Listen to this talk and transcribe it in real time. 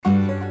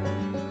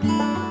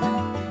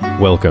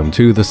Welcome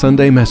to the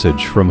Sunday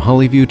message from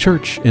Hollyview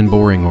Church in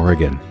Boring,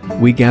 Oregon.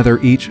 We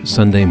gather each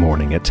Sunday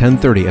morning at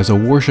 10:30 as a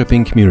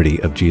worshiping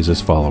community of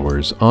Jesus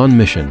followers on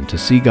mission to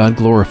see God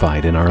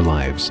glorified in our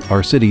lives,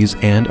 our cities,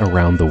 and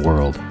around the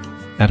world.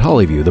 At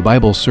Hollyview, the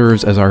Bible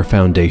serves as our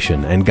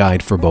foundation and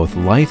guide for both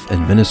life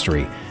and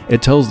ministry.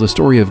 It tells the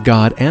story of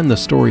God and the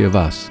story of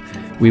us.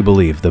 We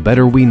believe the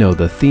better we know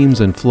the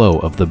themes and flow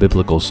of the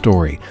biblical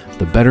story,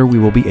 the better we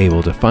will be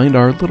able to find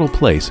our little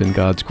place in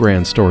God's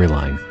grand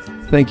storyline.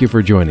 Thank you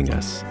for joining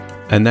us.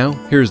 And now,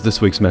 here's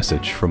this week's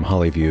message from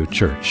Hollyview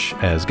Church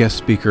as guest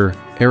speaker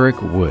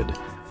Eric Wood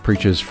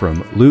preaches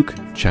from Luke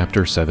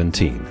chapter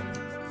 17.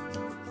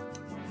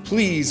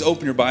 Please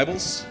open your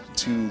Bibles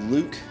to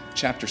Luke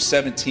chapter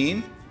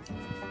 17.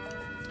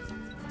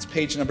 It's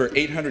page number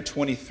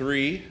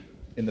 823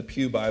 in the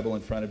Pew Bible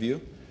in front of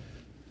you.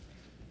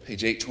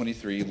 Page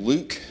 823,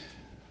 Luke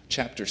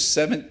chapter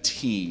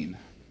 17.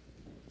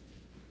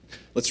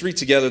 Let's read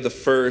together the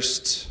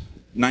first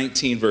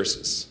 19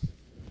 verses.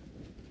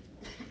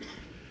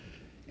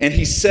 And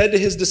he said to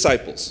his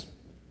disciples,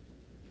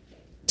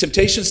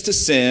 "Temptations to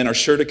sin are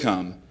sure to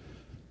come,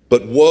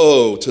 but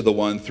woe to the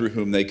one through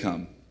whom they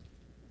come.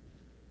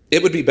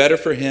 It would be better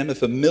for him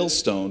if a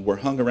millstone were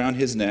hung around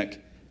his neck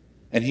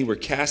and he were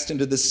cast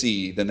into the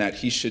sea than that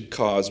he should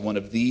cause one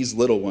of these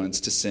little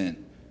ones to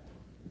sin.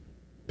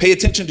 Pay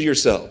attention to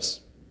yourselves.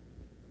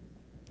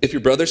 If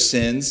your brother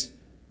sins,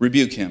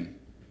 rebuke him,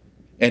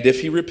 and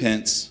if he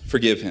repents,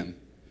 forgive him.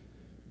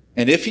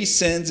 And if he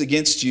sins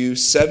against you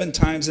 7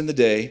 times in the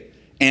day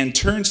and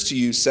turns to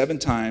you 7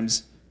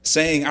 times,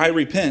 saying, 'I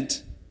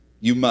repent,'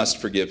 you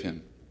must forgive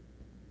him."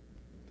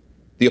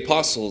 The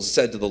apostles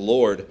said to the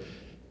Lord,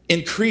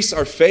 "Increase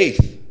our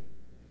faith."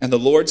 And the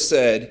Lord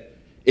said,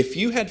 "If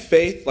you had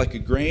faith like a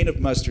grain of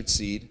mustard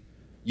seed,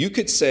 you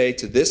could say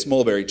to this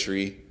mulberry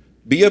tree,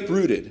 'Be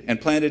uprooted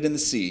and planted in the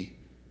sea,'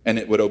 and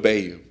it would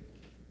obey you."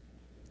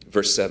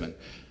 Verse 7,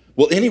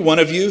 "Will any one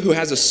of you who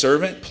has a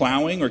servant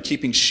plowing or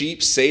keeping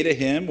sheep say to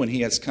him when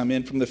he has come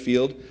in from the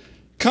field,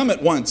 'Come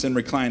at once and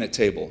recline at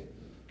table'?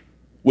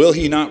 Will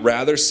he not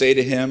rather say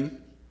to him,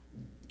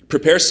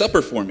 'Prepare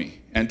supper for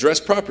me and dress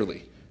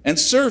properly and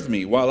serve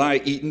me while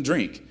I eat and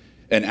drink,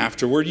 and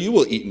afterward you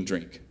will eat and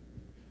drink'?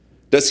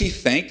 Does he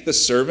thank the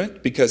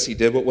servant because he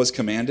did what was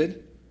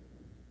commanded?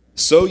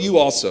 So you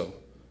also,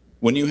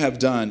 when you have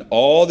done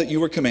all that you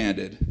were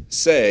commanded,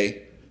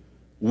 say,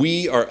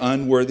 'We are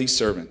unworthy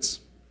servants.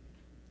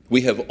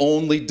 We have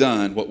only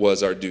done what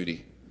was our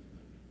duty.'"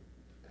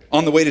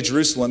 On the way to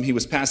Jerusalem, he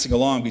was passing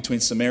along between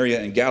Samaria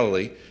and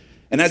Galilee,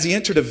 and as he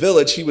entered a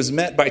village, he was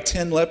met by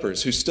 10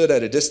 lepers who stood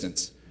at a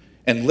distance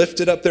and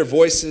lifted up their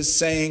voices,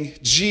 saying,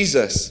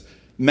 "Jesus,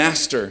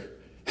 Master,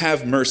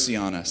 have mercy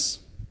on us."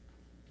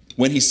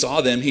 When he saw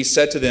them, he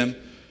said to them,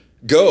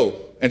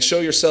 "Go and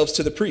show yourselves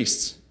to the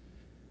priests."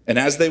 And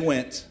as they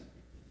went,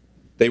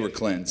 they were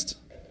cleansed.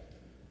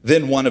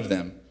 Then one of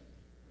them,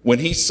 when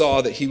he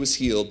saw that he was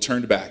healed,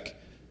 turned back,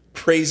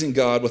 praising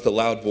God with a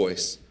loud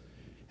voice.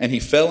 And he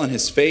fell on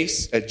his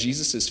face at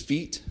Jesus'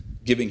 feet,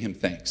 giving him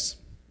thanks.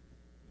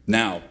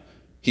 Now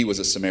he was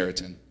a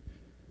Samaritan.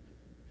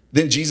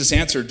 Then Jesus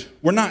answered,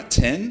 "Were not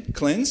 10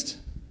 cleansed?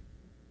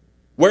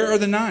 Where are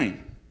the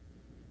 9?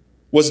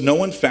 Was no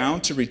one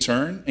found to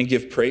return and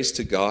give praise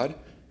to God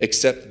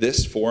except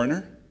this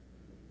foreigner?"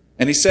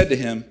 And he said to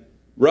him,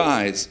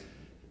 "Rise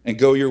and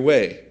go your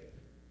way.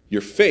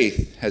 Your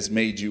faith has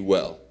made you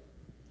well."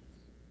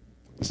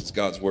 This is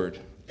God's word.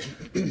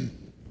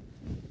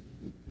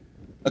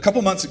 A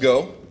couple months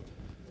ago,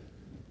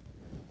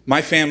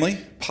 my family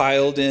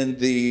piled in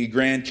the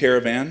Grand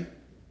Caravan,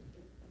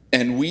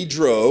 and we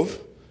drove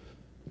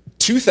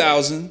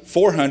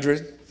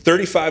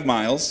 2,435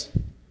 miles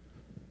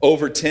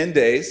over 10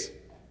 days,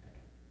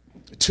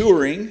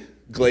 touring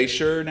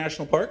Glacier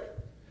National Park,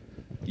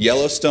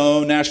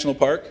 Yellowstone National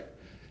Park,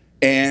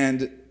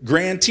 and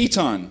Grand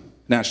Teton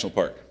National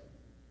Park.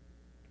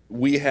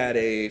 We had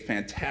a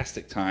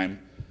fantastic time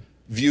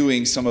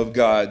viewing some of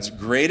God's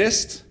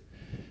greatest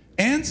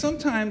and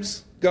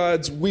sometimes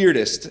God's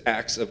weirdest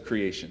acts of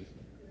creation.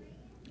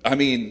 I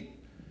mean,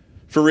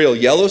 for real,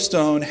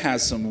 Yellowstone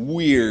has some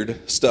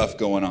weird stuff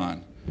going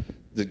on.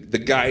 The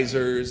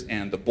geysers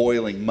and the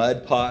boiling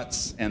mud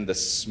pots and the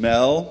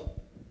smell.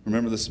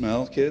 Remember the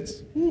smell,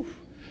 kids? Whew.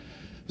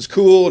 It was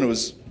cool and it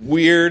was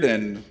weird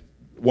and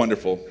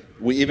wonderful.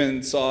 We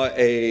even saw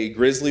a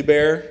grizzly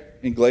bear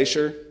in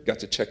Glacier. Got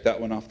to check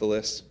that one off the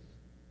list.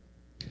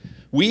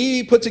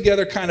 We put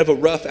together kind of a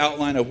rough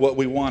outline of what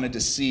we wanted to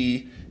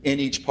see in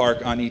each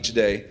park on each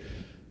day,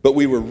 but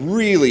we were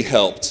really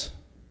helped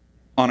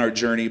on our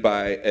journey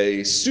by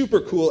a super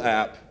cool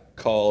app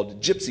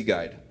called Gypsy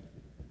Guide.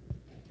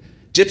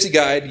 Gypsy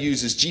Guide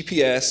uses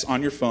GPS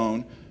on your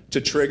phone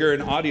to trigger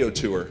an audio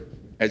tour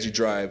as you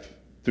drive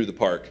through the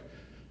park.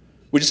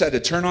 We just had to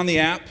turn on the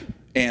app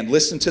and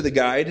listen to the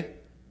guide,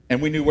 and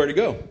we knew where to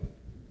go.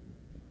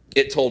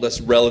 It told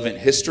us relevant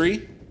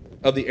history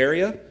of the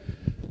area.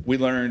 We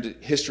learned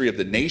history of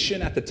the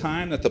nation at the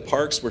time that the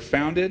parks were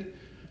founded.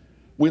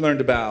 we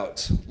learned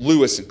about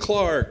Lewis and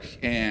Clark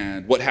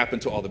and what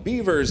happened to all the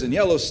beavers in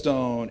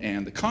Yellowstone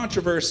and the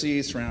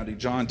controversy surrounding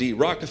John D.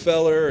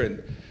 Rockefeller.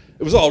 And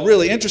it was all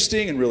really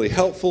interesting and really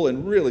helpful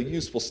and really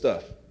useful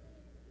stuff.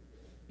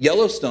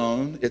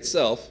 Yellowstone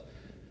itself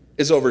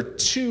is over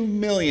 2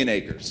 million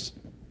acres.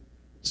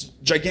 It's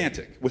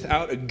gigantic.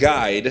 Without a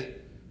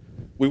guide,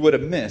 we would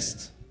have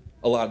missed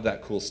a lot of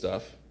that cool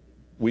stuff.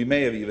 We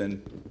may have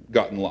even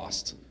gotten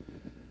lost.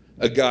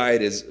 A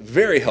guide is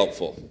very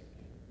helpful.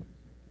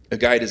 A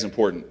guide is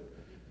important.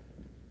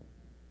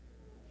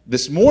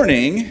 This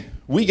morning,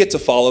 we get to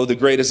follow the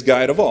greatest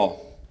guide of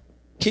all.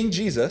 King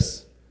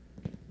Jesus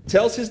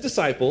tells his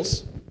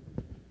disciples,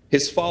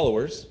 his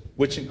followers,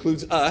 which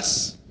includes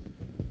us,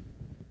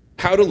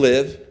 how to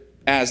live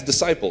as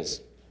disciples,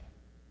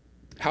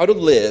 how to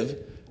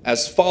live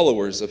as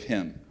followers of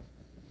him.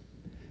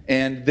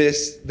 And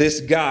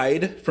this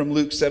guide from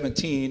Luke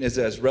 17 is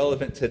as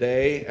relevant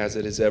today as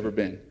it has ever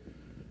been.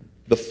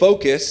 The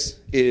focus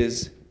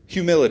is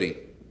humility.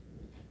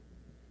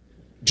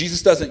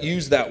 Jesus doesn't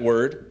use that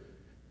word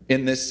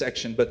in this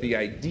section, but the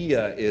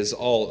idea is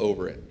all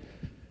over it.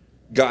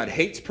 God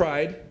hates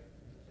pride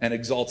and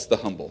exalts the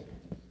humble.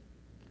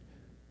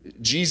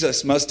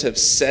 Jesus must have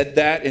said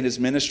that in his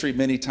ministry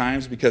many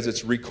times because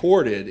it's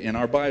recorded in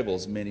our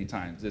Bibles many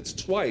times. It's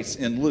twice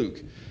in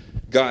Luke.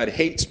 God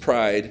hates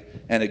pride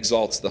and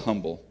exalts the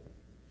humble.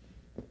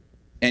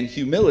 And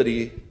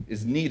humility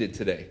is needed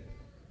today.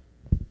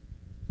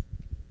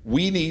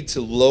 We need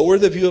to lower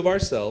the view of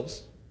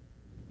ourselves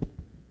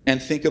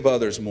and think of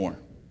others more.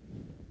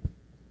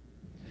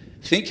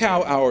 Think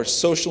how our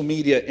social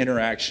media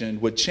interaction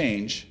would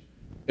change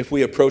if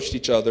we approached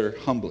each other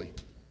humbly.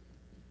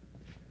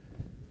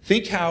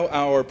 Think how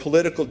our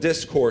political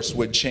discourse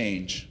would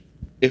change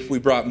if we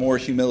brought more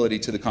humility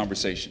to the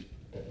conversation.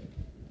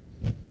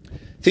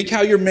 Think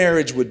how your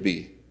marriage would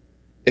be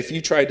if you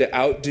tried to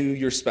outdo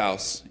your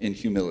spouse in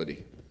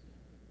humility.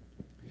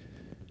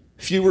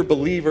 Fewer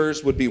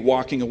believers would be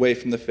walking away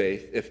from the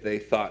faith if they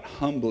thought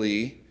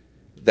humbly,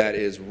 that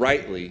is,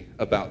 rightly,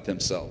 about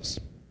themselves.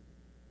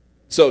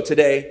 So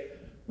today,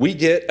 we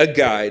get a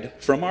guide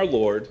from our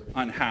Lord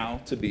on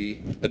how to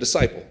be a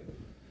disciple,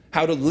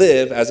 how to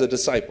live as a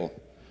disciple,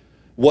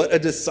 what a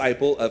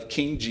disciple of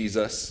King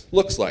Jesus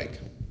looks like.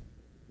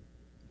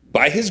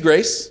 By his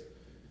grace,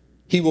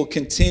 he will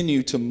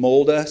continue to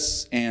mold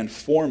us and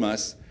form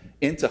us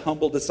into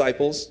humble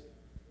disciples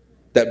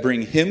that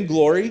bring him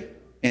glory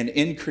and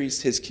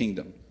increase his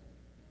kingdom.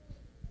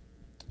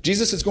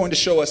 Jesus is going to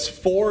show us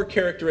 4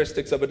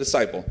 characteristics of a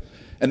disciple,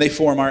 and they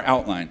form our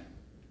outline.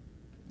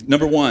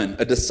 Number 1,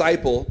 a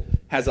disciple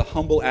has a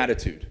humble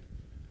attitude.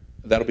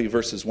 That'll be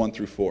verses 1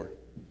 through 4.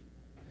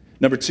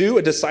 Number 2,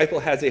 a disciple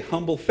has a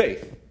humble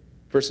faith,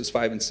 verses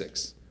 5 and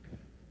 6.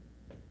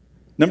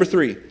 Number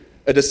 3,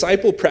 a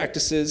disciple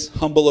practices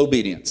humble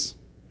obedience,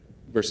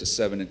 verses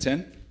 7 and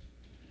 10.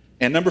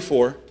 And number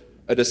 4,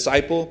 a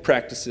disciple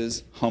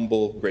practices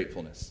humble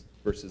gratefulness,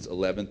 verses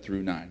 11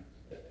 through 9.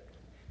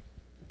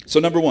 So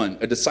number 1,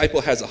 a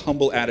disciple has a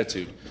humble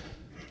attitude.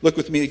 Look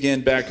with me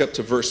again back up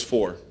to verse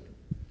 4.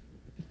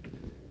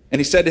 And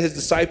he said to his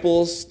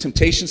disciples,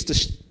 temptations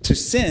to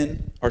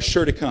sin are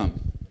sure to come,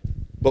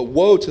 but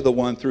woe to the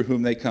one through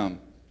whom they come.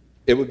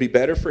 It would be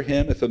better for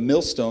him if a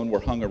millstone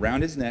were hung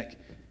around his neck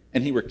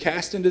and he were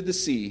cast into the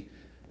sea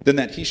than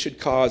that he should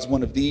cause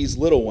one of these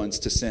little ones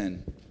to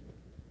sin.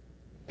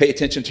 Pay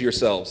attention to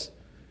yourselves.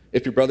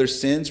 If your brother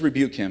sins,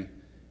 rebuke him,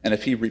 and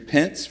if he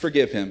repents,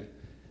 forgive him.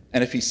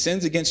 And if he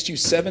sins against you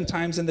 7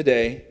 times in the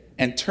day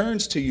and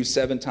turns to you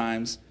 7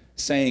 times,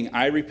 saying,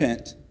 I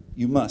repent,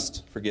 you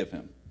must forgive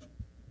him.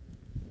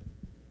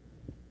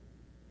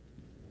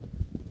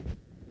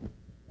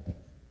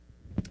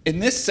 In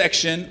this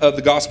section of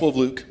the Gospel of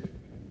Luke,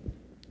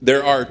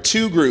 there are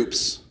 2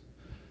 groups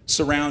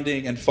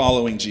surrounding and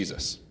following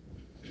Jesus.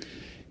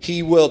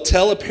 He will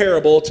tell a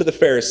parable to the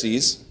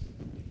Pharisees,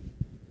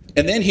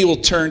 and then he will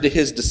turn to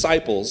his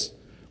disciples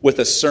with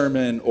a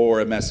sermon or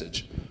a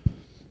message.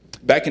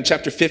 Back in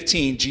chapter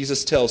 15,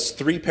 Jesus tells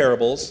 3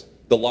 parables,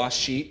 the lost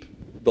sheep,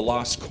 the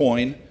lost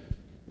coin,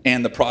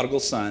 and the prodigal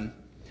son,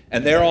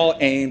 and they're all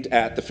aimed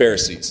at the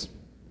Pharisees.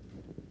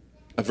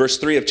 Verse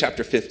 3 of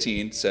chapter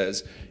 15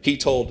 says, he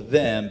told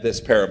them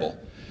this parable.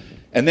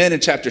 And then in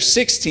chapter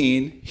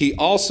 16, he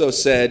also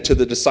said to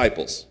the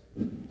disciples.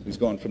 He's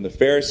going from the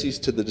Pharisees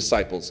to the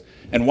disciples.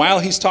 And while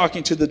he's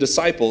talking to the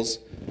disciples,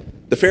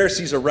 the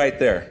Pharisees are right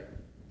there.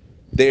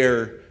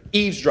 They're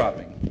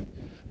eavesdropping.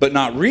 But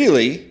not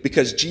really,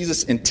 because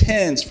Jesus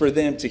intends for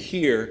them to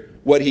hear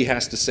what he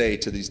has to say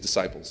to these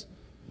disciples.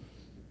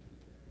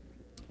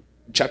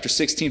 Chapter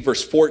 16,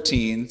 verse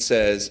 14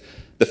 says,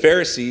 the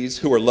Pharisees,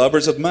 who were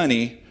lovers of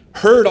money,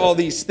 heard all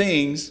these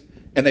things,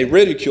 and they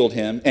ridiculed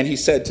him, and he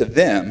said to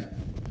them,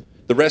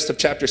 the rest of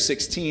chapter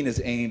 16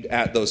 is aimed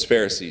at those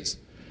Pharisees.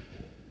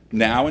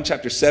 Now in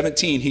chapter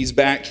 17, he's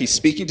back, he's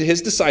speaking to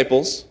his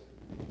disciples,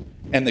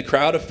 and the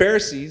crowd of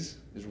Pharisees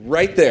is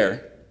right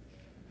there,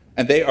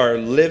 and they are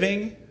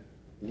living,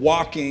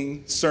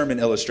 walking sermon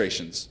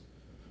illustrations.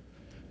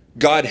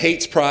 God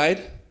hates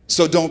pride,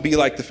 So don't be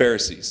like the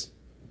Pharisees.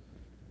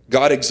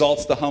 God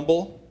exalts the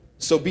humble,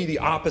 so be the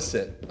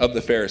opposite of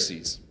the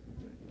Pharisees.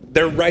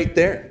 They're right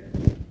there.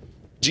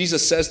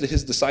 Jesus says to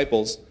his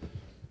disciples,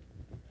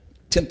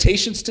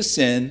 temptations to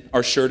sin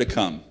are sure to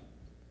come.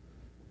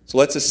 So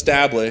let's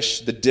establish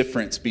the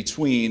difference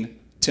between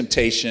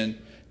temptation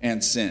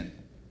and sin.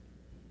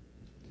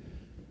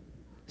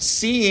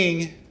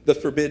 Seeing the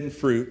forbidden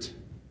fruit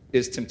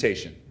is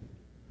temptation.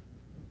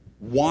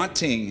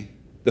 Wanting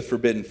the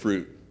forbidden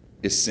fruit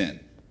is sin.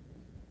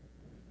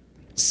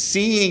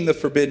 Seeing the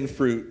forbidden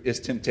fruit is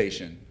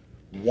temptation.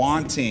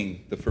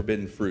 Wanting the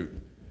forbidden fruit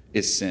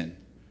is sin.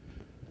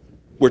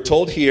 We're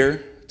told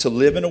here to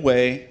live in a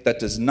way that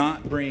does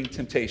not bring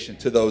temptation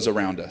to those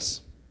around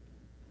us.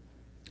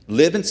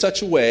 Live in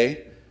such a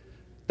way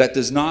that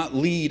does not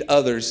lead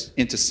others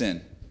into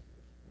sin.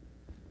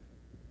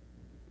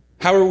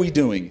 How are we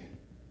doing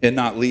in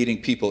not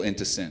leading people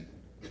into sin?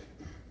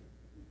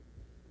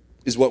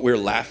 Is what we're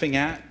laughing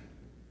at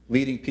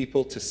leading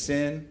people to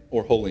sin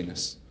or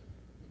holiness?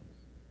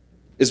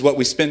 Is what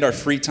we spend our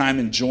free time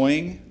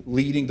enjoying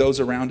leading those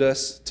around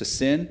us to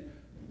sin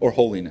or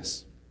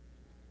holiness?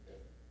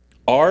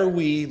 Are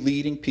we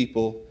leading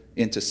people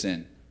into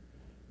sin?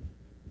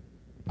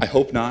 I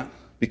hope not,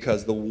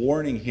 because the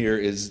warning here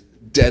is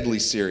deadly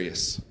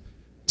serious.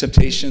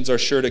 Temptations are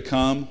sure to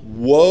come.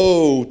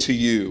 Woe to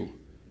you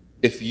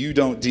if you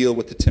don't deal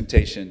with the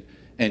temptation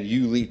and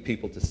you lead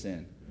people to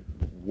sin.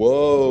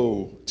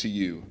 Woe to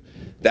you.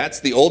 That's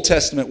the Old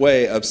Testament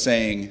way of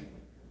saying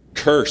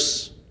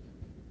curse,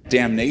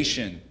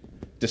 damnation,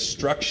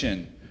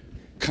 destruction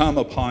come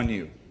upon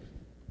you.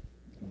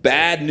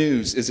 Bad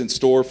news is in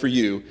store for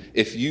you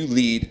if you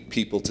lead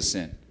people to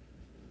sin.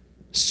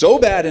 So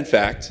bad, in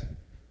fact,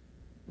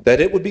 that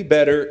it would be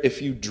better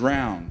if you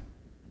drown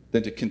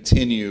than to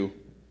continue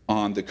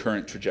on the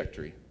current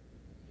trajectory.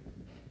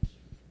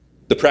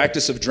 The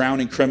practice of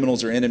drowning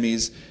criminals or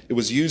enemies, it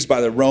was used by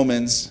the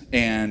Romans,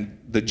 and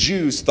the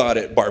Jews thought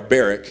it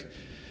barbaric.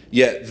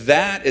 Yet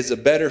that is a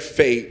better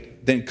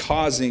fate than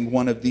causing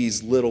one of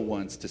these little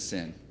ones to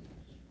sin.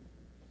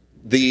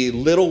 The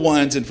little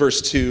ones in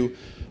verse 2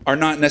 are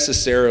not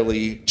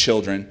necessarily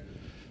children.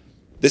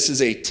 This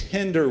is a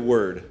tender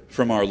word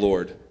from our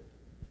Lord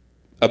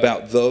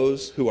about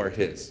those who are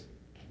his,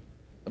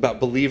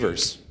 about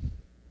believers.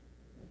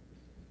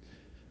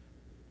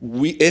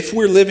 If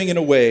we're living in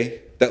a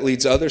way that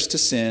leads others to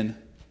sin,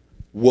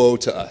 woe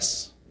to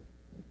us.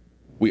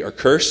 We are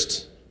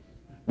cursed.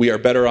 We are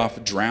better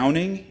off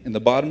drowning in the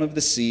bottom of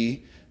the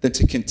sea than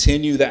to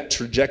continue that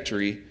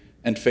trajectory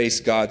and face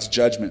God's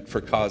judgment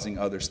for causing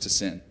others to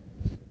sin.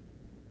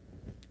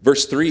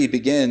 Verse 3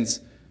 begins,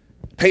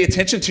 pay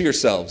attention to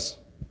yourselves.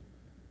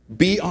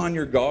 Be on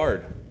your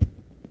guard.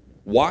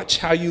 Watch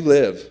how you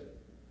live.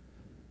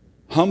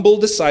 Humble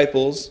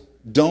disciples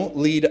don't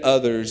lead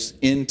others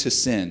into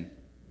sin.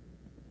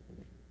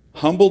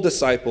 Humble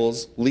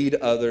disciples lead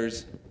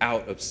others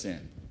out of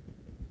sin.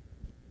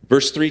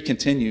 Verse 3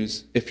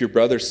 continues, if your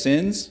brother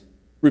sins,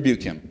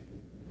 rebuke him.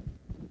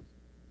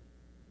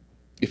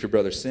 If your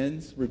brother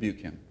sins, rebuke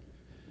him.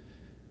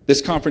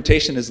 This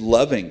confrontation is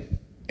loving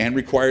and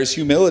requires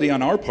humility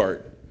on our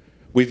part.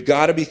 We've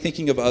got to be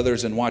thinking of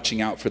others and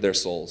watching out for their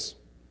souls.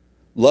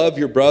 Love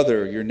your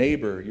brother, your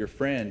neighbor, your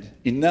friend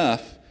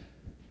enough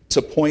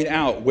to point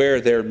out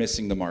where they're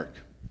missing the mark.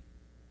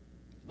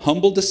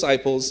 Humble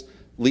disciples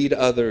lead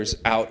others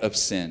out of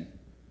sin.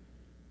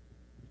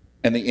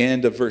 And the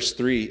end of verse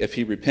 3, if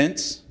he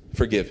repents,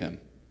 forgive him.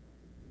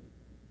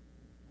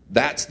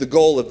 That's the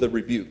goal of the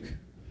rebuke.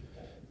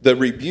 The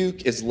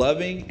rebuke is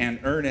loving and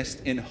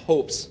earnest in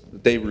hopes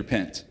that they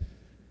repent.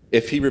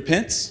 If he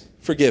repents,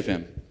 forgive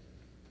him.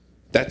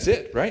 That's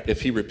it, right?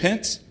 If he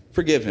repents,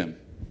 forgive him.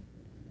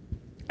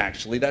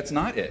 Actually, that's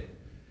not it.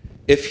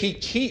 If he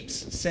keeps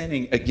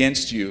sinning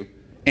against you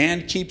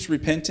and keeps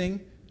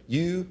repenting,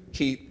 you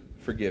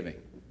keep forgiving.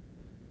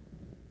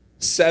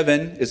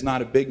 7 is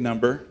not a big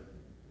number.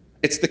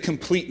 It's the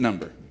complete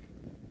number.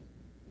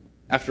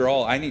 After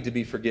all, I need to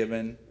be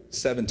forgiven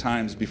 7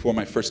 times before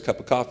my first cup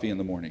of coffee in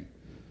the morning.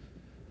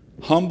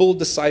 Humble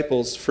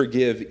disciples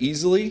forgive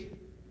easily,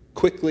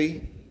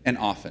 quickly, and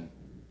often.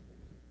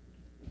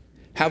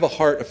 Have a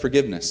heart of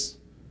forgiveness.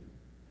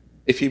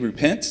 If he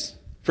repents,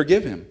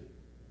 forgive him.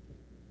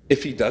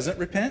 If he doesn't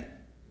repent,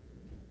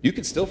 you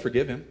can still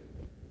forgive him.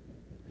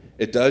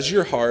 It does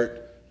your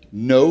heart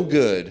no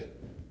good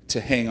to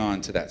hang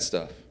on to that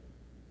stuff.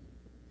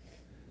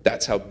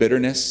 That's how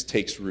bitterness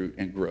takes root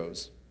and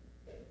grows.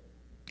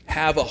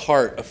 Have a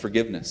heart of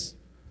forgiveness.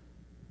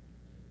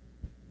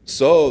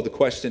 So the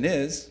question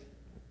is,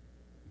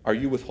 are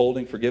you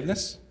withholding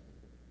forgiveness?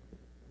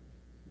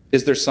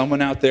 Is there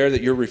someone out there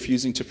that you're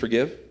refusing to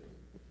forgive?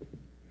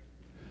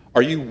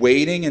 Are you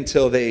waiting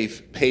until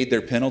they've paid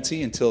their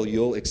penalty until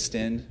you'll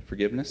extend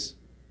forgiveness?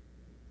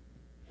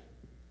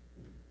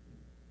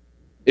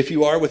 If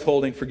you are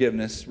withholding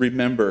forgiveness,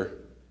 remember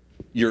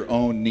your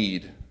own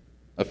need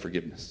of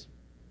forgiveness.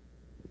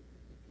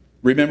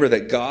 Remember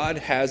that God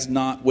has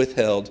not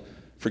withheld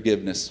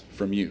forgiveness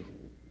from you.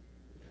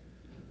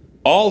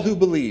 All who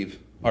believe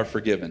are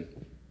forgiven.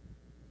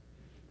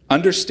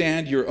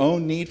 Understand your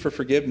own need for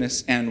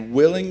forgiveness and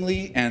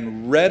willingly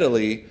and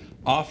readily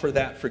offer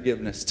that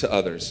forgiveness to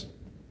others.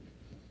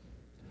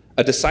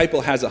 A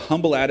disciple has a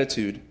humble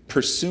attitude,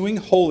 pursuing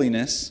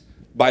holiness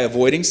by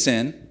avoiding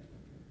sin,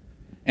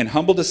 and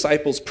humble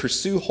disciples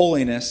pursue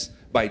holiness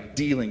by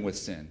dealing with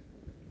sin.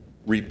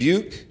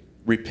 Rebuke,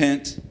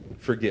 repent,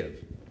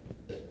 forgive.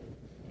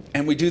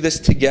 And we do this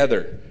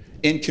together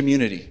in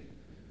community.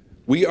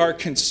 We are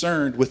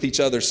concerned with each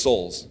other's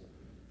souls.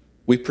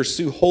 We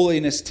pursue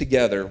holiness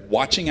together,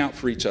 watching out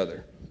for each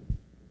other.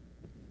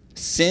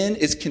 Sin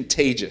is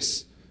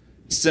contagious,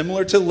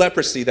 similar to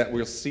leprosy that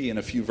we'll see in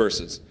a few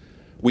verses.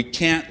 We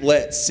can't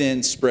let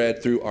sin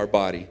spread through our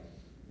body.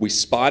 We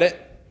spot it,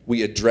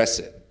 we address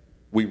it.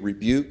 We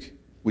rebuke,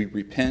 we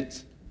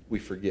repent, we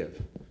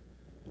forgive.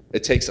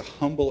 It takes a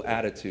humble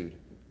attitude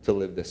to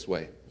live this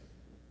way.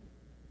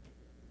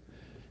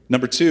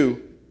 Number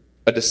 2,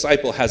 a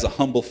disciple has a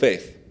humble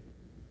faith.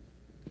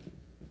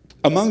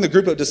 Among the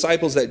group of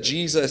disciples that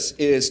Jesus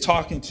is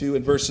talking to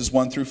in verses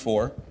 1 through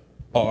 4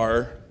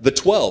 are the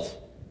 12,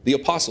 the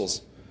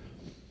apostles.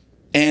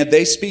 And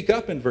they speak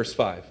up in verse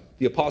 5.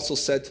 The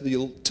apostles said to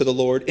the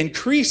Lord,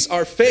 "Increase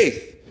our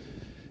faith."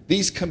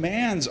 These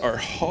commands are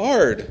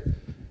hard.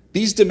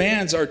 These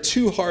demands are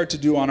too hard to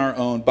do on our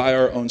own, by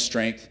our own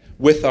strength,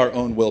 with our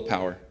own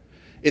willpower.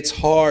 It's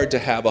hard to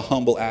have a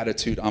humble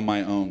attitude on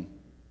my own.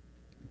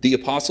 The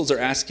apostles are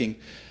asking,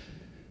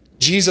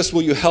 Jesus,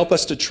 will you help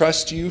us to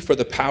trust you for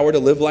the power to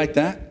live like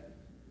that?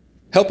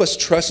 Help us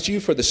trust you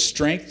for the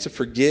strength to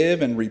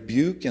forgive and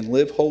rebuke and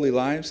live holy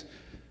lives.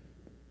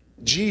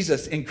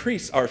 Jesus,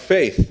 increase our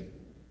faith.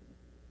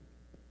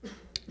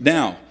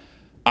 Now,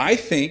 I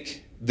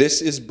think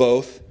this is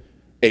both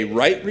a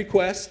right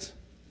request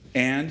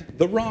and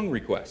the wrong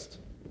request.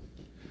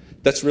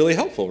 That's really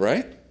helpful,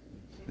 right?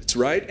 It's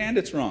right and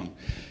it's wrong.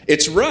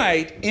 It's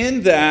right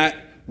in that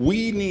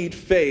we need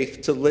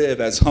faith to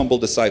live as humble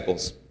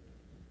disciples.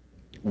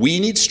 We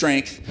need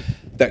strength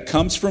that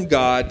comes from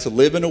God to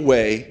live in a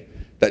way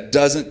that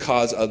doesn't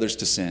cause others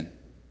to sin,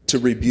 to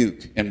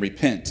rebuke and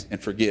repent and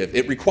forgive.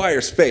 It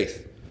requires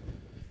faith.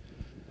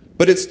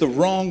 But it's the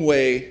wrong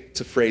way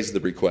to phrase the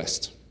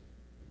request.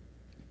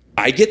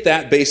 I get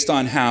that based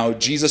on how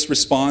Jesus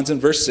responds in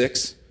verse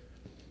 6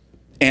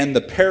 and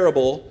the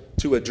parable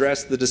to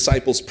address the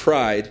disciples'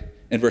 pride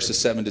in verses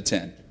 7 to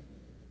 10.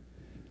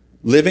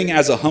 Living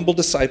as a humble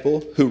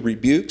disciple who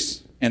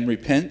rebukes and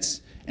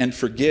repents and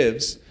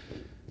forgives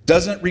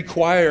doesn't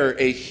require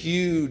a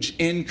huge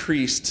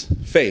increased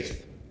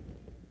faith.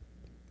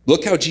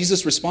 Look how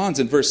Jesus responds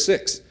in verse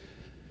 6.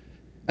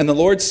 And the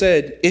Lord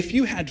said, "If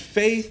you had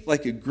faith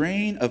like a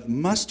grain of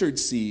mustard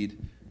seed,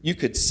 you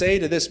could say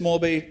to this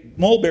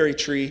mulberry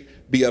tree,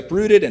 be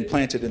uprooted and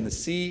planted in the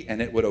sea,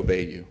 and it would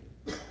obey you."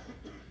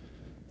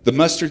 The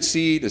mustard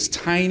seed is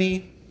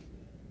tiny.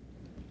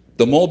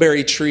 The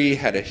mulberry tree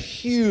had a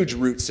huge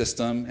root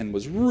system and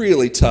was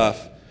really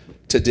tough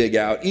to dig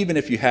out, even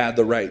if you had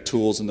the right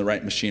tools and the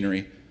right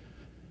machinery.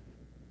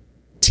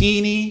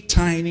 Teeny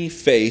tiny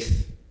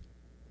faith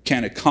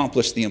can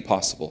accomplish the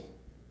impossible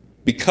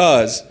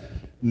because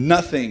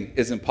nothing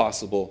is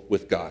impossible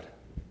with God.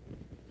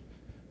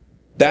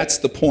 That's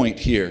the point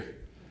here.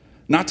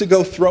 Not to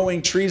go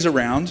throwing trees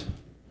around,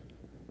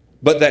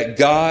 but that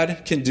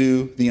God can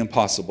do the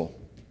impossible.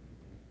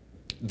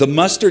 The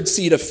mustard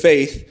seed of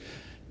faith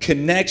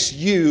connects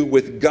you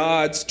with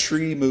God's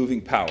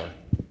tree-moving power.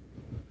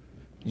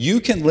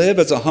 You can live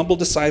as a humble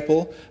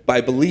disciple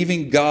by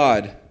believing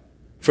God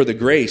for the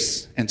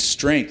grace and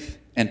strength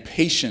and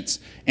patience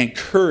and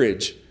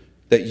courage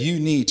that you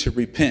need to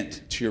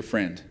repent to your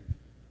friend,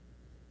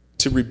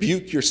 to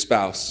rebuke your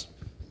spouse,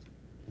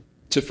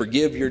 to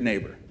forgive your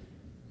neighbor.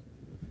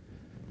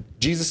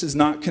 Jesus is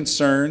not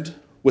concerned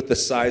with the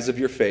size of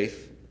your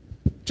faith,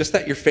 just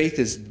that your faith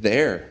is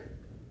there.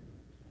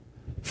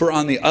 For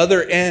on the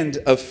other end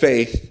of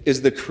faith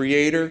is the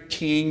Creator,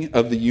 King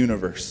of the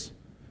universe.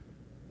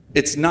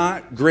 It's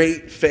not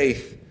great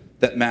faith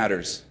that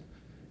matters.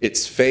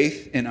 It's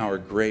faith in our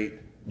great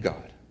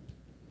God.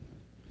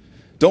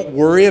 Don't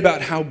worry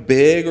about how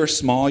big or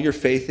small your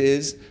faith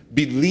is.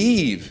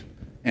 Believe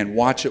and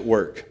watch it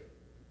work.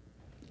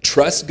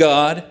 Trust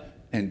God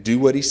and do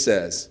what He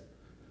says.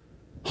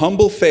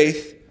 Humble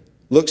faith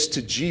looks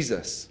to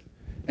Jesus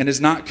and is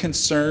not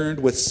concerned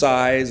with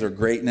size or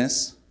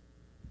greatness.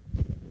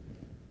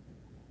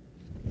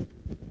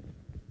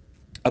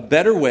 A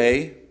better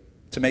way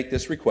to make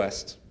this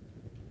request,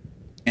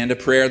 and a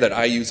prayer that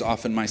I use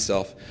often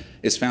myself,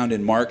 is found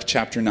in Mark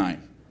chapter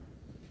 9.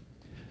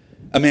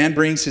 A man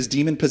brings his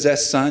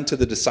demon-possessed son to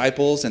the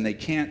disciples, and they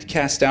can't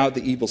cast out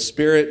the evil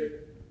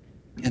spirit.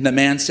 And the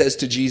man says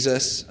to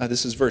Jesus,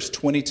 this is verse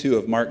 22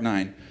 of Mark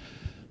 9,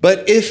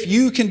 "But if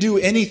you can do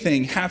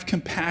anything, have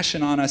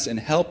compassion on us and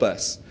help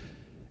us."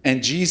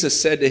 And Jesus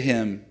said to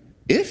him,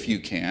 "If you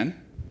can,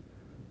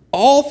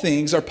 all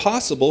things are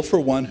possible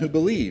for one who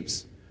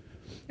believes."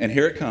 And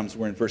here it comes.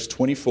 We're in verse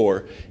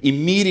 24.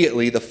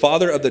 Immediately, the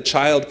father of the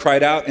child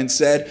cried out and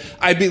said,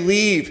 "I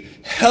believe,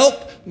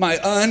 help my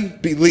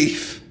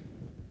unbelief."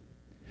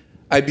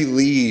 I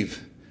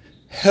believe.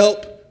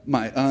 Help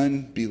my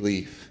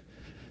unbelief.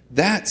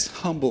 That's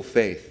humble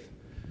faith.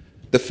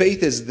 The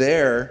faith is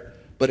there,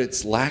 but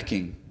it's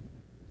lacking.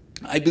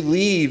 I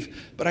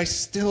believe, but I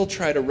still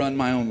try to run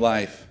my own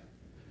life.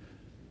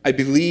 I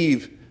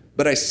believe,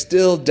 but I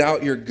still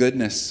doubt your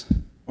goodness,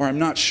 or I'm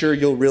not sure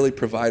you'll really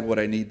provide what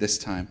I need this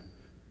time.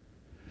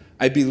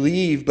 I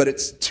believe, but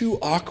it's too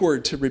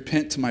awkward to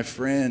repent to my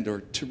friend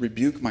or to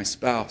rebuke my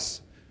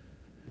spouse.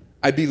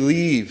 I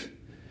believe.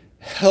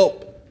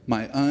 Help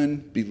my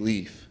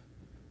unbelief.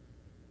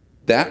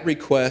 That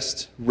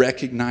request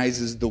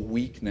recognizes the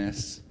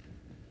weakness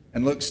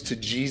and looks to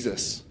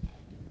Jesus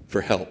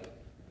for help.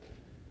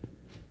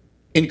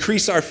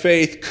 Increase our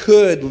faith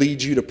could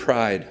lead you to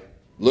pride.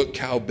 Look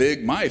how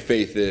big my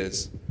faith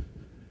is.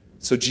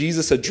 So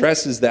Jesus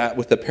addresses that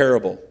with a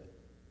parable.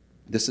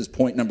 This is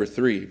point number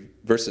 3,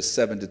 verses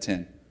 7 to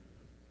 10.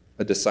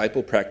 A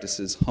disciple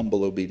practices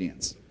humble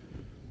obedience.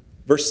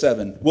 Verse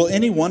 7, will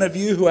any one of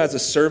you who has a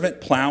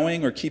servant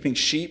plowing or keeping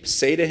sheep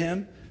say to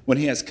him when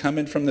he has come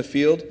in from the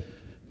field,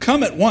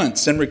 come at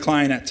once and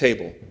recline at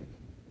table?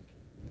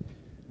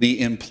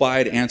 The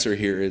implied answer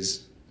here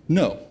is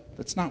no.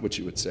 That's not what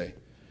you would say.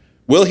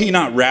 Will he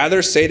not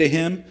rather say to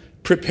him,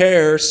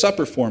 prepare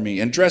supper for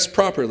me and dress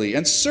properly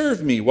and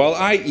serve me while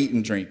I eat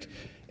and drink,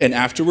 and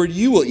afterward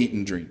you will eat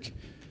and drink?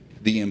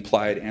 The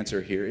implied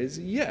answer here is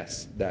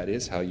yes. That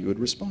is how you would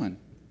respond.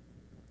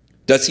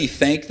 Does he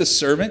thank the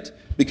servant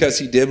because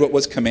he did what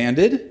was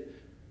commanded?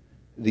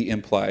 The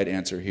implied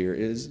answer here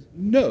is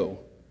no.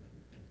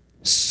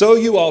 So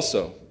you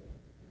also,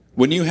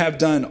 when you have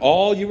done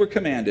all you were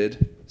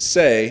commanded,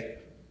 say,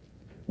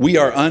 we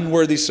are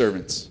unworthy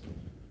servants.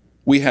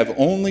 We have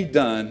only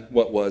done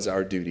what was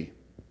our duty.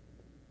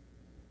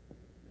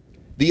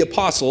 The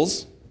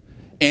apostles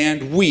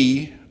and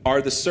we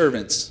are the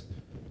servants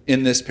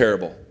in this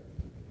parable.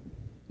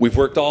 We've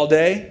worked all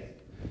day.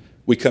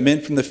 We come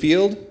in from the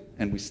field,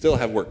 and we still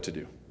have work to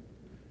do.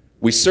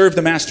 We serve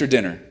the master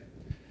dinner,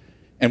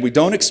 and we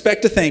don't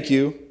expect to thank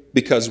you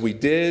because we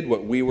did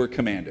what we were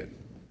commanded.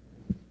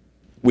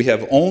 We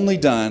have only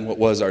done what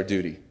was our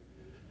duty.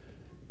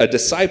 A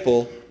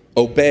disciple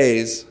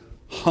obeys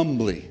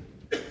humbly.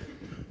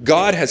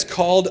 God has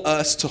called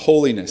us to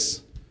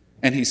holiness,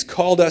 and he's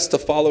called us to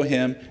follow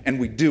him, and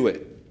we do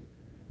it.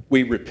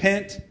 We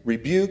repent,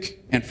 rebuke,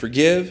 and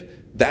forgive.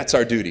 That's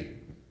our duty.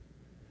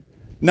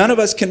 None of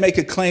us can make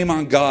a claim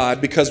on God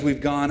because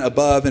we've gone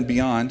above and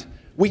beyond.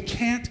 We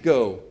can't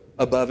go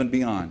above and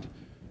beyond.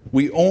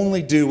 We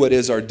only do what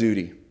is our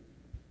duty.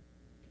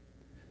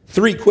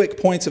 3 quick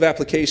points of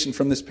application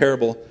from this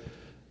parable.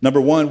 Number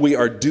 1, we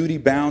are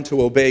duty-bound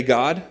to obey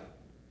God.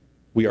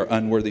 We are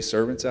unworthy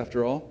servants,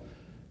 after all.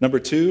 Number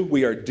 2,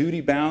 we are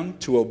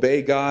duty-bound to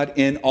obey God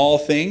in all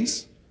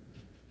things.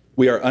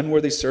 We are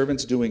unworthy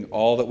servants doing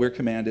all that we're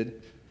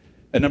commanded.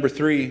 And number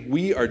 3,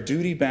 we are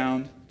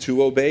duty-bound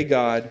to obey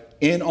God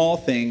in all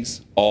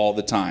things all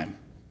the time.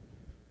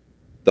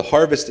 The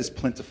harvest is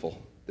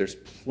plentiful. There's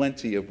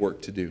plenty of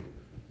work to do.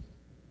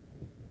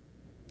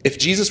 If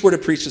Jesus were to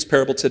preach this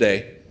parable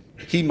today,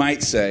 he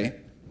might say,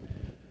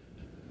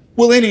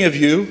 will any of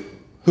you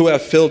who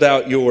have filled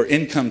out your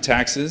income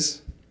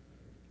taxes,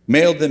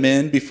 mailed them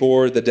in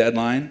before the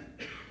deadline,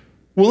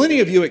 will any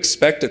of you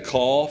expect a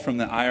call from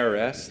the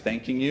IRS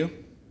thanking you?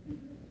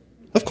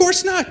 Of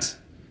course not.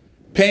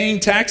 Paying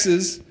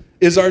taxes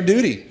is our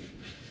duty.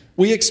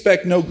 We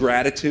expect no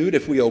gratitude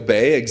if we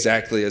obey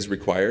exactly as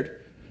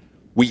required.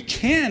 We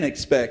can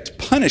expect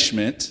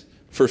punishment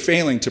for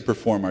failing to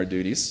perform our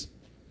duties.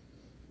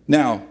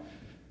 Now,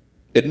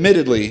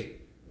 admittedly,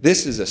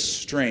 this is a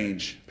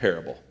strange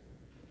parable.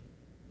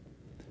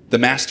 The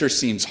master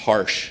seems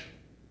harsh.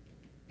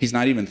 He's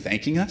not even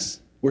thanking us.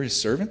 We're his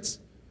servants.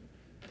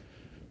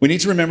 We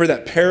need to remember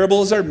that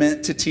parables are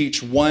meant to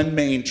teach one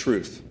main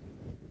truth.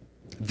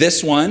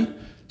 This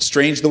one,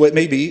 strange though it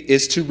may be,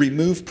 is to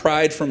remove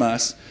pride from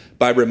us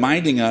by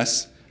reminding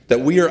us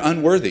that we are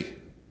unworthy.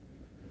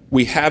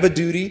 We have a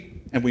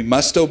duty and we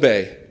must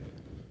obey.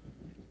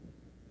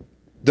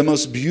 The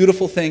most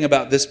beautiful thing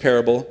about this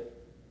parable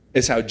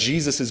is how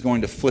Jesus is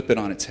going to flip it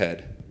on its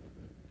head.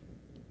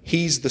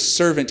 He's the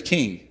servant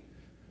king.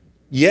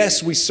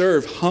 Yes, we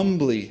serve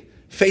humbly,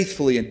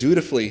 faithfully, and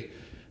dutifully.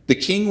 The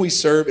king we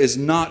serve is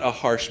not a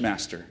harsh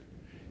master.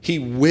 He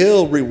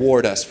will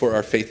reward us for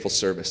our faithful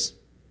service.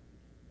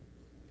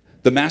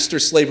 The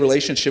master-slave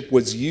relationship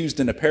was used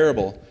in a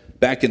parable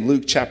back in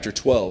Luke chapter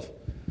 12.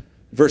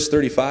 Verse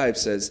 35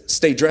 says,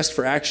 stay dressed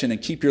for action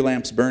and keep your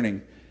lamps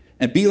burning,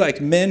 and be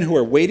like men who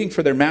are waiting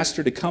for their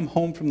master to come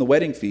home from the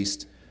wedding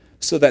feast,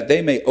 so that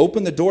they may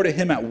open the door to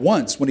him at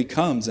once when he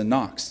comes and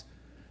knocks.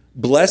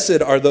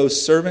 Blessed are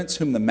those servants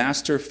whom the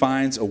master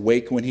finds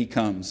awake when he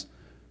comes.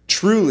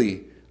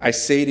 Truly, I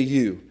say to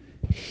you,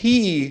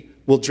 he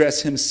will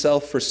dress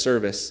himself for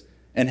service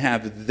and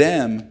have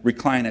them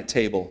recline at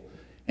table,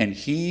 and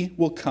he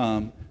will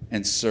come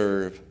and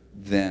serve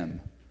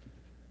them.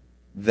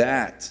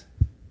 That,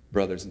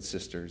 brothers and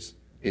sisters,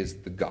 is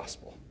the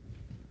gospel.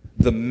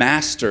 The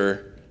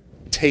master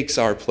takes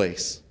our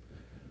place.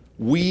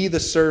 We, the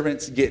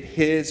servants, get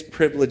his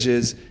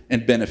privileges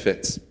and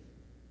benefits.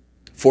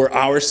 For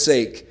our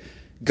sake,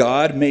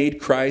 God made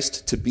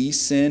Christ to be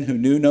sin who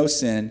knew no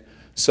sin,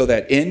 so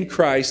that in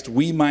Christ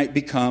we might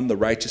become the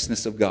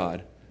righteousness of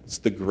God. It's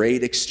the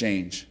great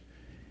exchange.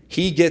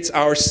 He gets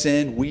our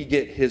sin, we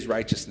get his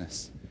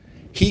righteousness.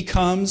 He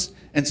comes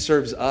and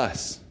serves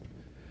us.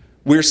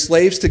 We're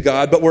slaves to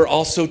God, but we're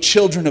also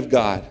children of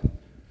God.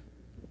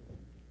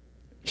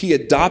 He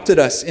adopted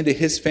us into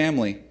his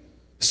family,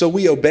 so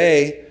we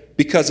obey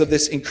because of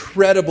this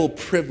incredible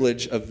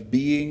privilege of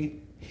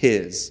being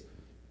his.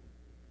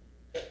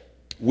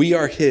 We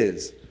are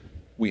his.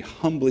 We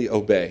humbly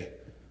obey.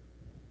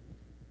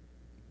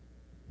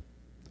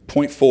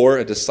 Point 4,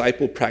 a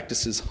disciple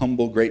practices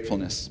humble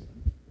gratefulness.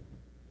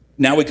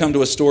 Now we come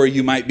to a story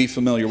you might be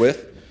familiar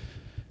with.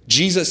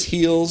 Jesus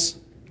heals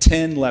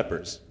 10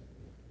 lepers.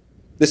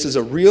 This is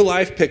a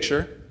real-life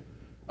picture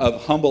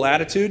of humble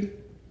attitude,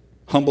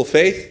 humble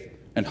faith,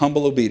 and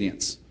humble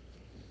obedience.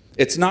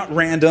 It's not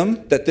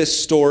random that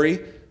this story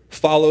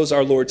follows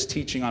our Lord's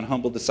teaching on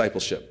humble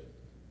discipleship.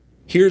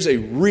 Here's a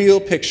real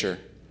picture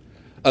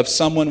of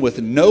someone with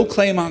no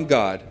claim on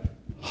God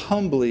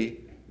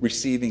humbly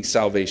receiving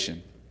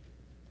salvation.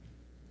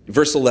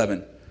 Verse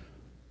 11.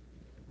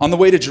 On the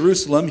way to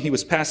Jerusalem, he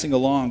was passing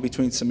along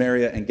between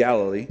Samaria and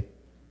Galilee.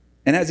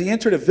 And as he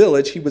entered a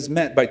village, he was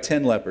met by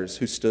 10 lepers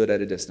who stood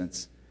at a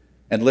distance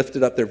and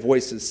lifted up their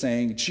voices,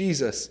 saying,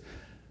 "Jesus,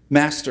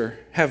 Master,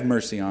 have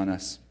mercy on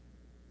us."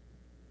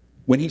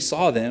 When he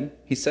saw them,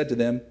 he said to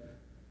them,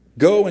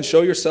 "Go and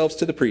show yourselves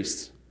to the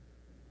priests."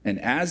 And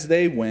as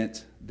they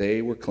went,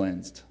 they were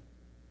cleansed.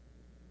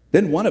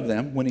 Then one of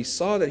them, when he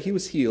saw that he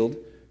was healed,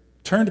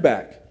 turned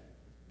back,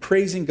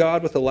 praising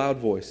God with a loud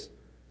voice.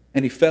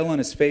 And he fell on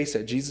his face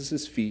at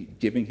Jesus' feet,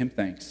 giving him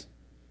thanks.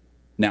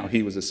 Now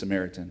he was a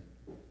Samaritan.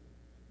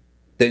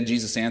 Then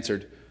Jesus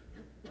answered,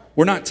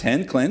 "Were not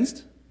 10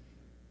 cleansed?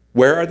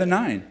 Where are the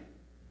 9?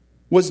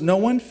 Was no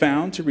one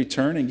found to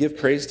return and give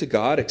praise to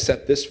God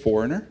except this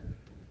foreigner?"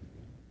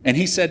 And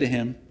he said to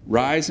him,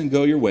 "Rise and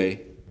go your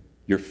way.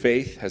 Your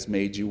faith has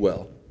made you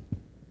well."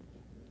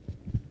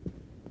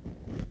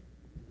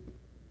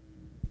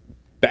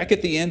 Back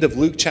at the end of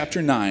Luke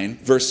chapter 9,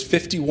 verse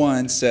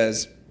 51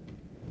 says,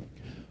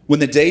 "When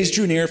the days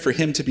drew near for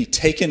him to be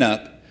taken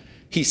up,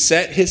 he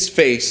set his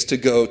face to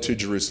go to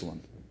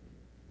Jerusalem."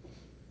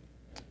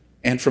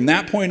 And from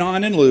that point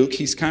on in Luke,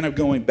 he's kind of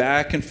going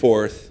back and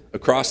forth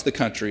across the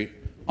country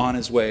on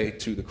his way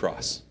to the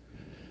cross.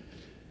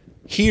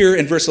 Here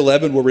in verse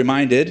 11, we're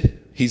reminded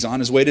he's on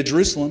his way to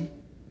Jerusalem.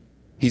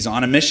 He's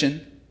on a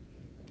mission.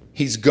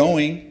 He's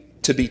going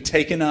to be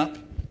taken up,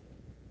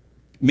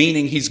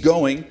 meaning he's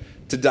going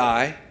to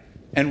die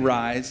and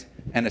rise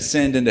and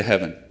ascend into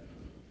heaven.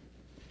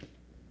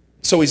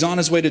 So he's on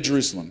his way to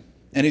Jerusalem,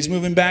 and he's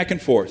moving back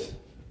and forth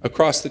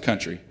across the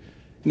country.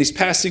 And he's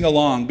passing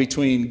along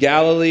between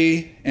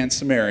Galilee and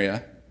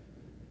Samaria.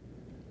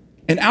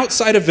 And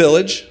outside a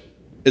village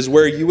is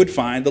where you would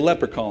find the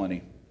leper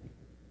colony.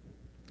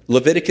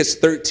 Leviticus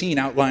 13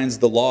 outlines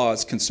the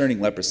laws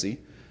concerning leprosy.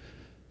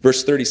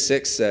 Verse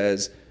 36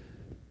 says,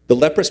 "The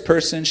leprous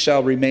person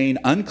shall remain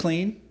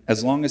unclean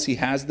as long as he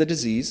has the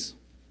disease.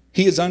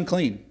 He is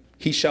unclean.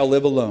 He shall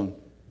live alone.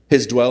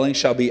 His dwelling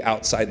shall be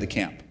outside the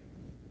camp."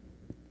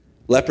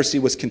 Leprosy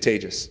was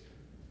contagious,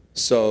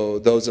 so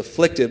those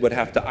afflicted would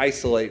have to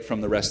isolate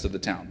from the rest of the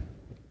town.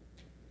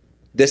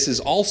 This is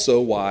also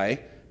why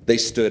they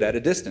stood at a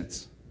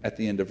distance at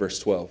the end of verse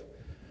 12.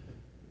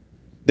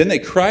 Then they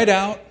cried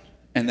out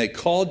and they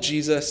called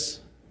Jesus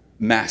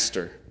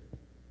Master.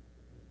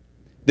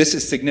 This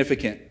is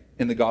significant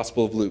in the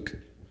Gospel of Luke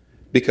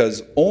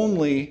because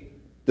only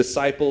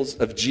disciples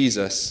of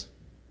Jesus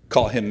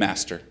call him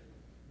Master.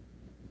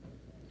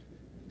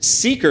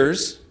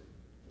 Seekers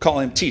call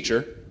him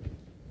Teacher.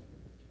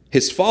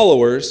 His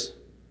followers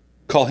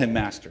call him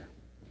Master.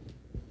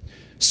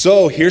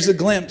 So here's a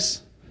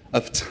glimpse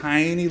of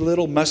tiny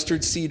little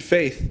mustard seed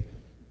faith.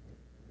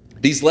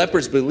 These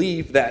lepers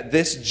believe that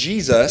this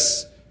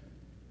Jesus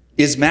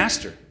is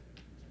Master.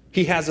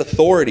 He has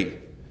authority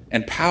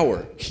and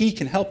power. He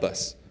can help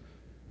us.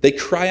 They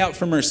cry out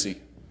for mercy.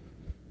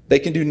 They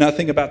can do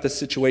nothing about the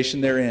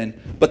situation they're in,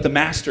 but the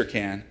Master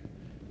can.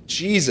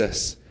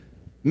 Jesus,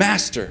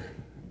 Master,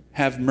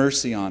 have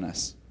mercy on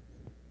us.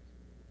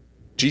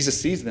 Jesus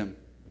sees them.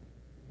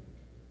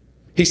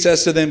 He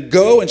says to them,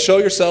 "Go and show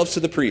yourselves to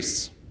the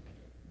priests."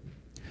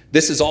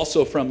 This is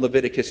also from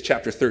Leviticus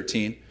chapter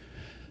 13.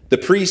 The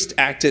priest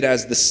acted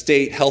as the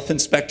state health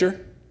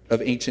inspector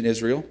of ancient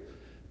Israel.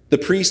 The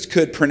priest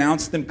could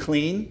pronounce them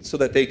clean so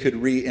that they could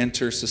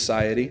re-enter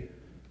society.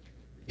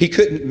 He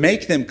couldn't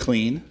make them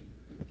clean.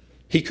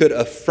 He could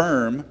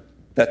affirm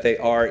that they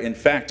are in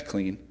fact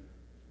clean.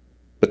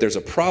 But there's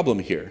a problem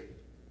here.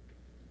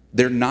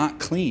 They're not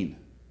clean.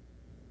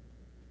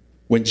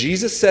 When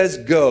Jesus says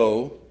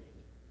go,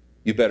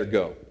 you better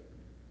go.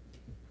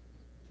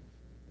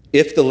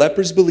 If the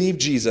lepers believe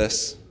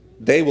Jesus,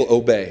 they will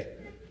obey.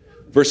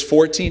 Verse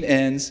 14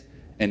 ends,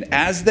 "And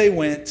as they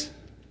went,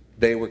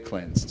 they were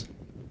cleansed."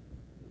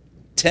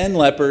 10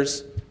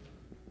 lepers,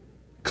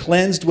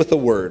 cleansed with a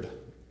word.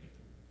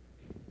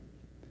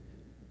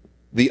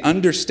 The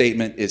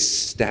understatement is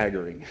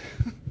staggering.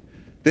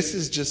 This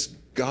is just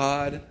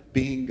God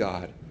being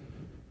God.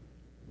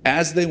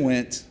 As they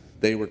went,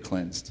 they were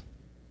cleansed.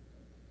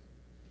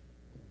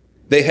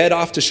 They head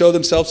off to show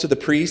themselves to the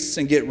priests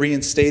and get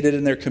reinstated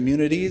in their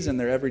communities and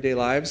their everyday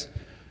lives.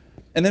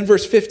 And then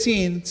verse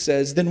 15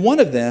 says, then one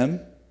of them,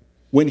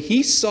 when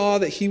he saw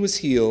that he was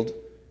healed,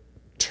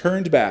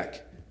 turned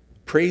back,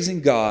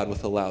 praising God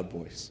with a loud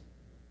voice.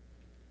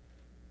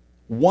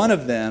 One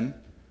of them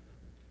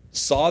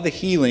saw the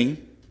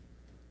healing,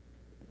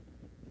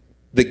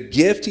 the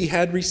gift he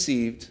had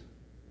received,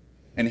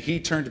 and he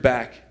turned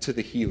back to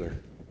the healer,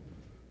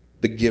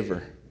 the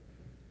giver.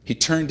 He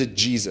turned to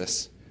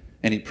Jesus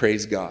and he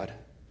praised God.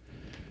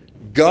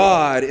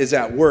 God is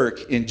at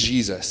work in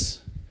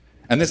Jesus.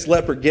 And this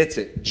leper gets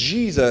it.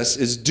 Jesus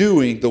is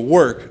doing the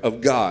work of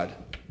God.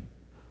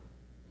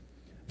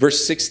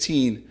 Verse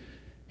 16,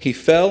 he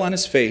fell on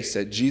his face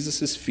at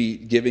Jesus'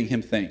 feet, giving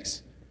him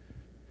thanks.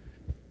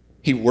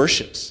 He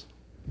worships.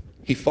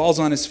 He falls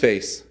on his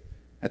face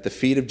at the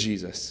feet of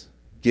Jesus,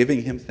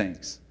 giving him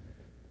thanks,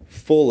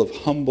 full of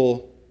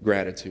humble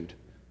gratitude.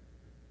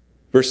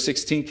 Verse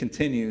 16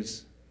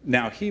 continues,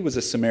 now he was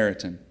a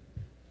Samaritan.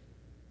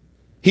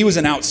 He was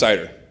an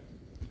outsider.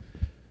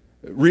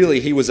 Really,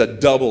 he was a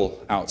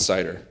double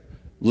outsider.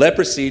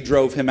 Leprosy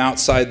drove him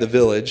outside the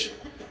village.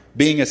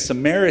 Being a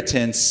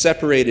Samaritan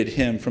separated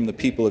him from the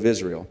people of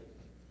Israel.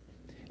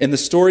 In the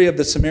story of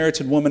the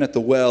Samaritan woman at the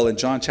well in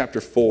John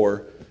chapter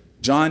 4,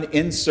 John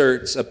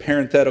inserts a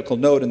parenthetical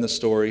note in the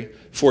story,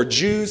 for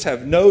Jews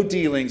have no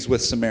dealings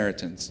with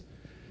Samaritans.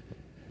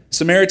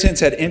 Samaritans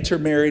had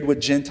intermarried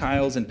with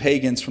Gentiles and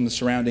pagans from the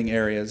surrounding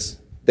areas.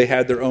 They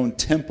had their own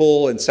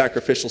temple and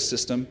sacrificial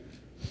system.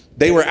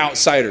 They were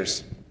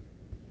outsiders.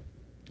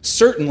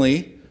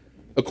 Certainly,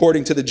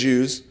 according to the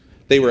Jews,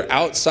 they were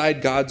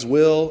outside God's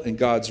will and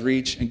God's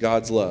reach and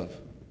God's love.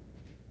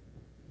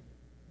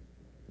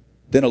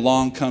 Then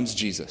along comes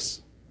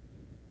Jesus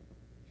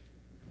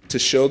to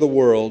show the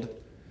world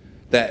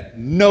that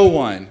no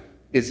one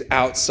is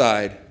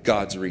outside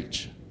God's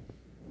reach.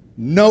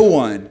 No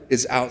one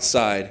is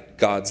outside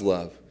God's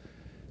love.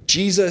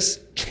 Jesus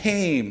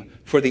came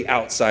for the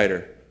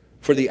outsider,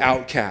 for the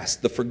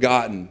outcast, the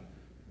forgotten,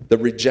 the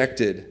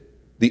rejected,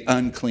 the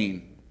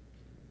unclean.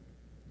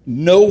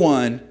 No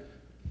one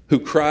who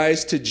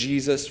cries to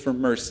Jesus for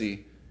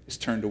mercy is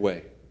turned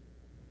away.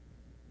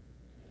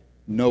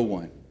 No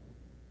one.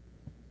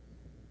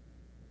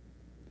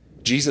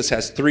 Jesus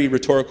has 3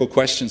 rhetorical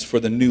questions for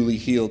the newly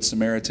healed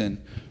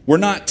Samaritan. Were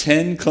not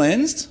 10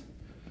 cleansed?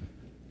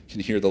 You can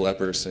hear the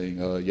leper saying,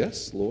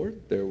 yes,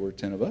 Lord, there were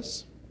 10 of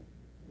us.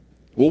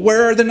 Well,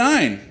 where are the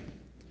 9?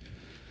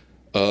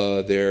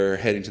 They're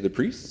heading to the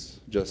priests,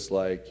 just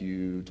like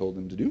you told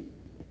them to do.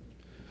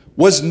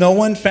 Was no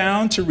one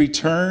found to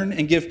return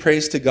and give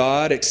praise to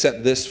God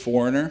except this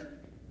foreigner?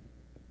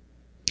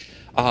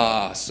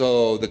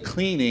 So the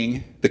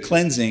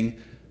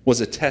cleansing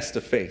was a test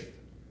of faith.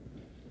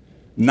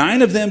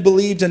 9 of them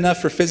believed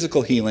enough for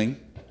physical healing.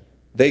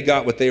 They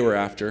got what they were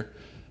after.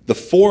 The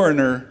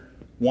foreigner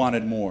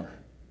wanted more.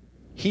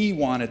 He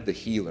wanted the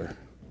healer.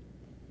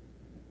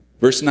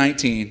 Verse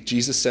 19,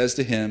 Jesus says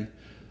to him,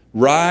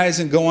 rise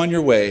and go on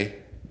your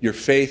way. Your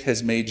faith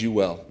has made you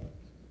well.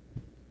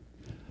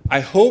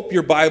 I hope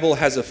your Bible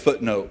has a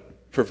footnote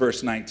for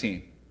verse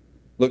 19.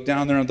 Look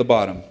down there on the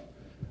bottom.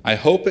 I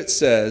hope it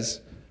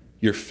says,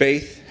 your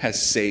faith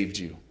has saved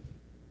you.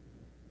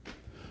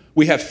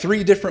 We have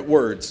 3 different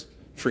words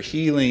for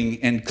healing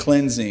and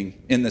cleansing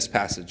in this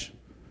passage.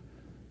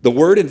 The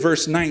word in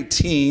verse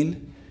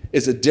 19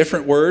 is a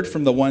different word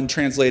from the one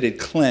translated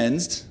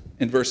cleansed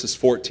in verses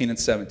 14 and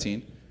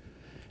 17.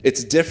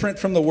 It's different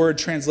from the word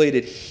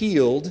translated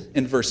healed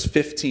in verse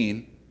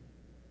 15.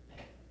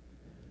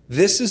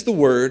 This is the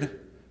word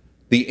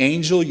the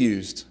angel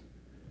used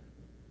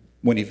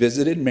when he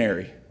visited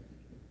Mary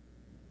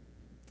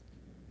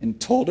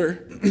and told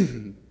her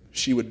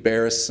she would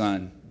bear a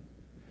son.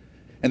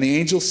 And the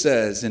angel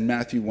says in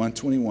Matthew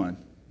 1:21,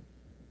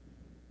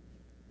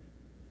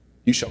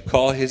 you shall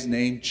call his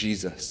name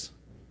Jesus,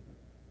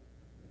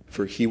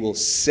 for he will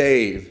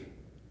save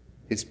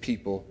his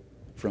people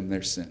from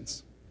their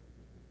sins.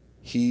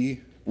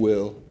 He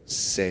will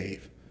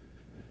save.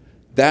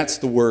 That's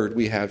the word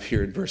we have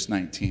here in verse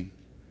 19.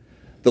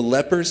 The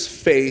leper's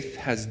faith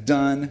has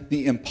done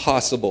the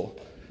impossible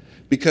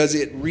because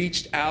it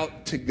reached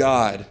out to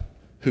God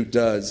who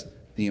does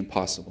the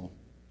impossible.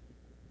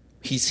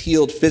 He's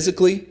healed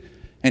physically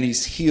and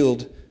he's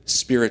healed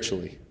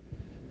spiritually.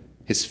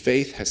 His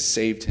faith has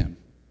saved him.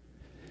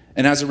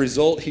 And as a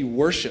result, he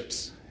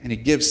worships and he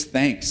gives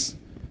thanks.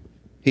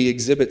 He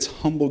exhibits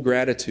humble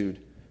gratitude.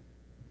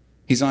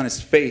 He's on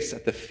his face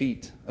at the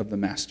feet of the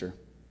Master.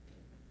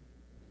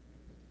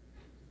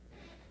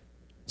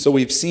 So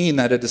we've seen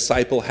that a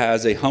disciple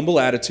has a humble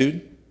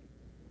attitude,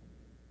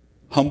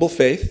 humble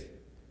faith,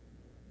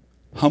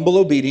 humble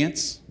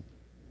obedience,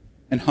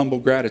 and humble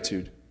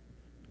gratitude.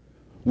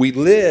 We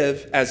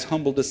live as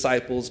humble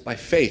disciples by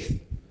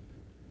faith.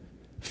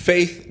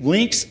 Faith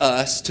links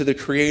us to the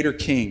Creator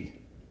King,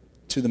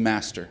 to the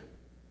Master,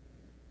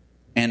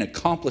 and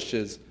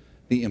accomplishes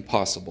the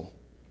impossible.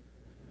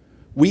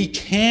 We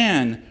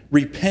can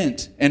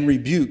repent and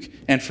rebuke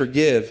and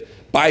forgive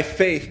by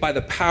faith, by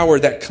the power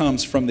that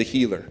comes from the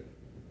healer.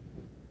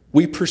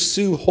 We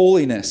pursue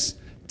holiness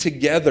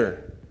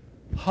together,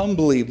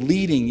 humbly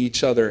leading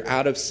each other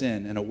out of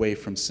sin and away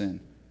from sin.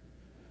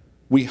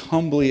 We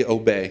humbly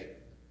obey,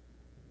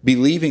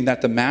 believing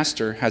that the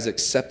Master has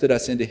accepted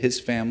us into his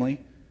family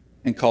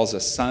and calls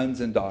us sons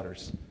and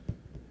daughters.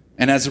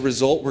 And as a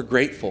result, we're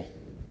grateful.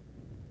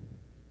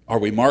 Are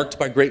we marked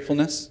by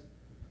gratefulness?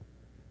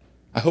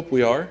 I hope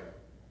we are.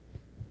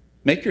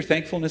 Make your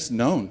thankfulness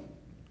known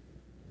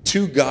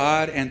to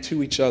God and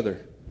to each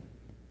other.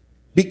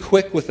 Be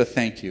quick with a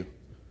thank you.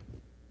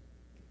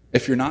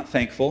 If you're not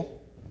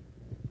thankful,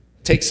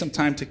 take some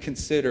time to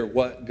consider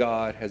what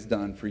God has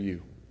done for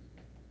you.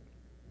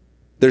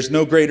 There's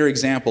no greater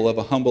example of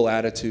a humble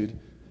attitude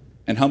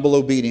and humble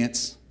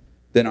obedience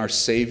than our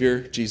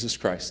Savior, Jesus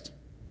Christ,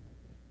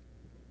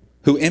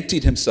 who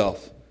emptied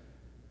himself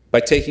by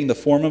taking the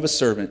form of a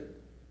servant,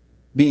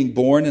 being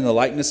born in the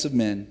likeness of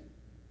men,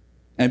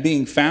 and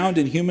being found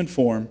in human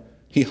form,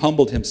 he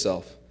humbled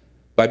himself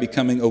by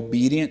becoming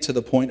obedient to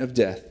the point of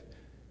death,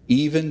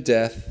 even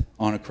death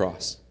on a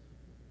cross.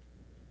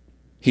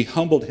 He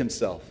humbled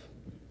himself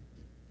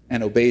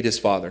and obeyed his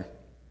Father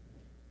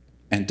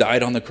and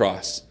died on the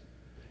cross.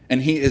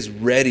 And he is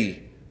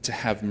ready to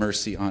have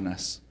mercy on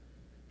us.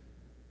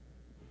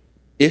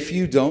 If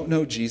you don't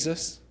know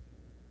Jesus,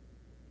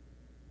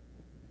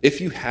 if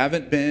you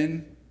haven't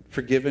been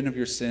forgiven of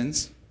your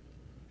sins,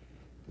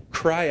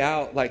 cry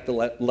out like the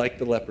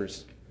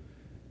lepers.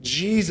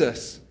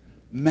 Jesus,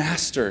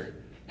 Master,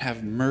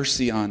 have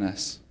mercy on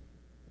us.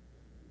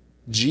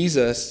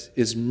 Jesus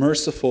is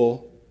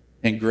merciful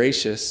and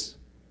gracious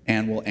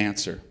and will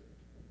answer.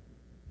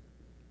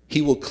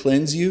 He will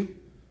cleanse you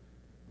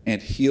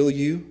and heal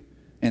you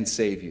and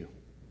save you.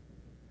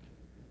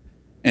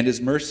 And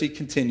his mercy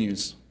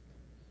continues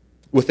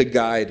with a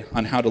guide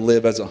on how to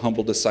live as a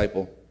humble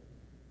disciple.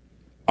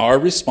 Our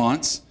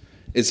response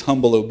is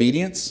humble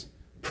obedience,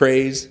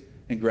 praise,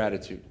 and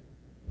gratitude.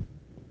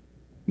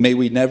 May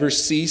we never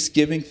cease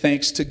giving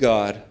thanks to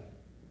God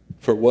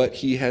for what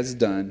he has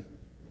done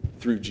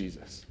through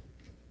Jesus.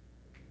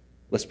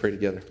 Let's pray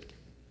together.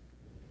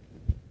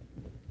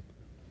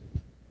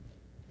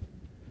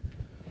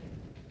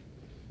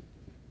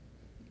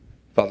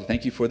 Father,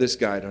 thank you for this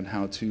guide on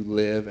how to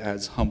live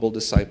as humble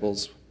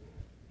disciples.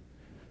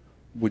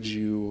 Would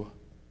you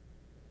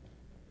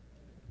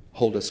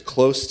hold us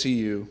close to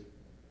you?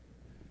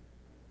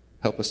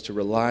 Help us to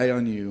rely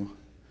on you.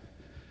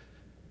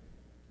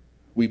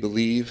 We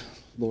believe.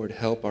 Lord,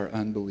 help our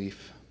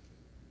unbelief.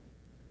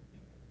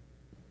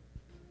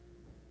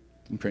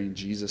 I'm praying in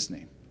Jesus'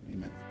 name.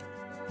 Amen.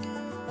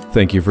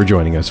 Thank you for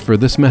joining us for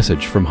this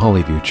message from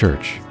Hollyview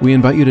Church. We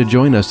invite you to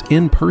join us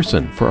in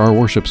person for our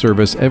worship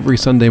service every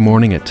Sunday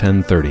morning at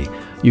 10:30.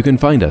 You can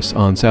find us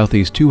on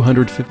Southeast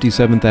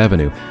 257th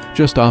Avenue,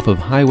 just off of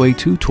Highway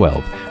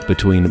 212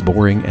 between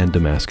Boring and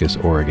Damascus,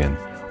 Oregon.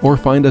 Or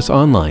find us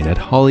online at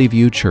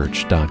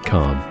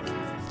hollyviewchurch.com.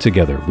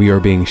 Together, we are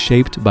being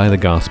shaped by the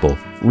gospel,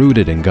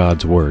 rooted in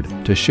God's Word,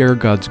 to share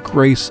God's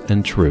grace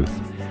and truth.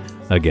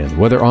 Again,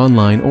 whether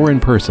online or in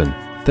person,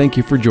 thank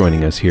you for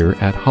joining us here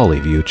at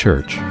Hollyview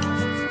Church.